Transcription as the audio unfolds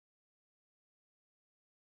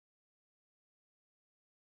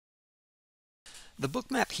The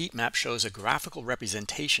Bookmap heat map shows a graphical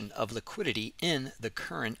representation of liquidity in the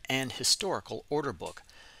current and historical order book.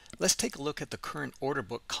 Let's take a look at the current order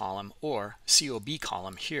book column, or COB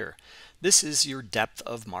column here. This is your depth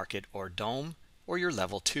of market or DOM, or your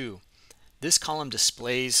level 2. This column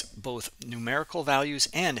displays both numerical values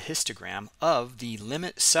and histogram of the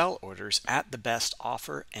limit sell orders at the best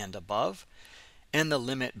offer and above, and the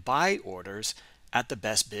limit buy orders at the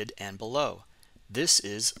best bid and below. This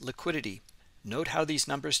is liquidity. Note how these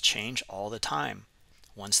numbers change all the time.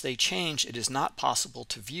 Once they change, it is not possible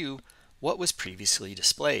to view what was previously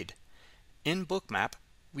displayed. In Bookmap,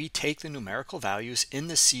 we take the numerical values in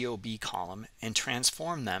the COB column and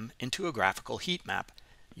transform them into a graphical heat map.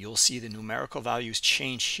 You'll see the numerical values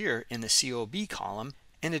change here in the COB column,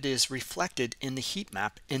 and it is reflected in the heat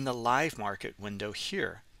map in the live market window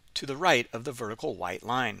here, to the right of the vertical white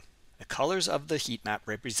line. The colors of the heat map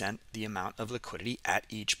represent the amount of liquidity at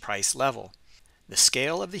each price level. The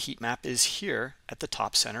scale of the heat map is here at the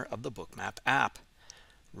top center of the Bookmap app.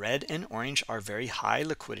 Red and orange are very high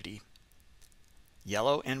liquidity.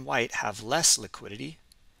 Yellow and white have less liquidity,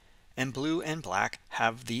 and blue and black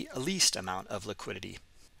have the least amount of liquidity.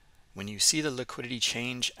 When you see the liquidity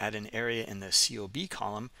change at an area in the COB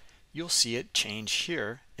column, you'll see it change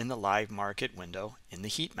here in the live market window in the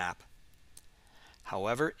heat map.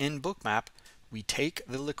 However, in Bookmap, we take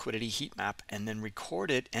the liquidity heat map and then record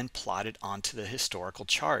it and plot it onto the historical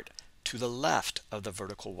chart to the left of the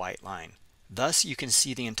vertical white line. Thus, you can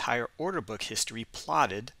see the entire order book history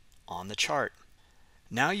plotted on the chart.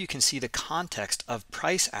 Now you can see the context of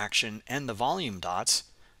price action and the volume dots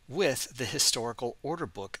with the historical order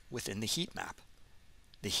book within the heat map.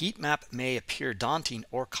 The heat map may appear daunting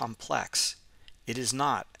or complex. It is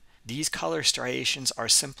not. These color striations are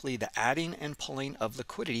simply the adding and pulling of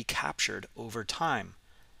liquidity captured over time.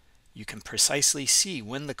 You can precisely see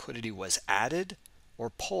when liquidity was added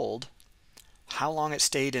or pulled, how long it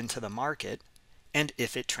stayed into the market, and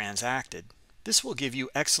if it transacted. This will give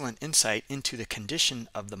you excellent insight into the condition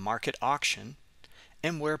of the market auction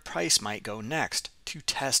and where price might go next to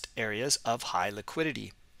test areas of high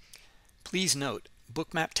liquidity. Please note,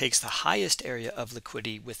 Bookmap takes the highest area of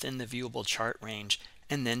liquidity within the viewable chart range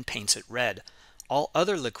and then paints it red. All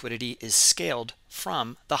other liquidity is scaled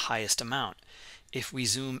from the highest amount. If we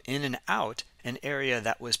zoom in and out, an area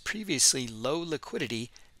that was previously low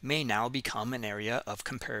liquidity may now become an area of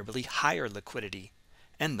comparably higher liquidity,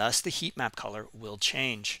 and thus the heat map color will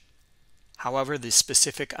change. However, the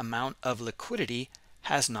specific amount of liquidity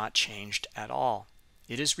has not changed at all.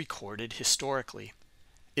 It is recorded historically.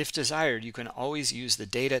 If desired, you can always use the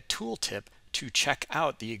data tooltip to check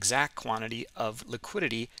out the exact quantity of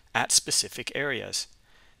liquidity at specific areas.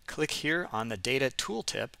 Click here on the data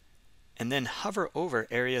tooltip and then hover over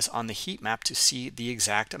areas on the heat map to see the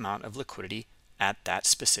exact amount of liquidity at that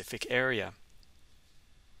specific area.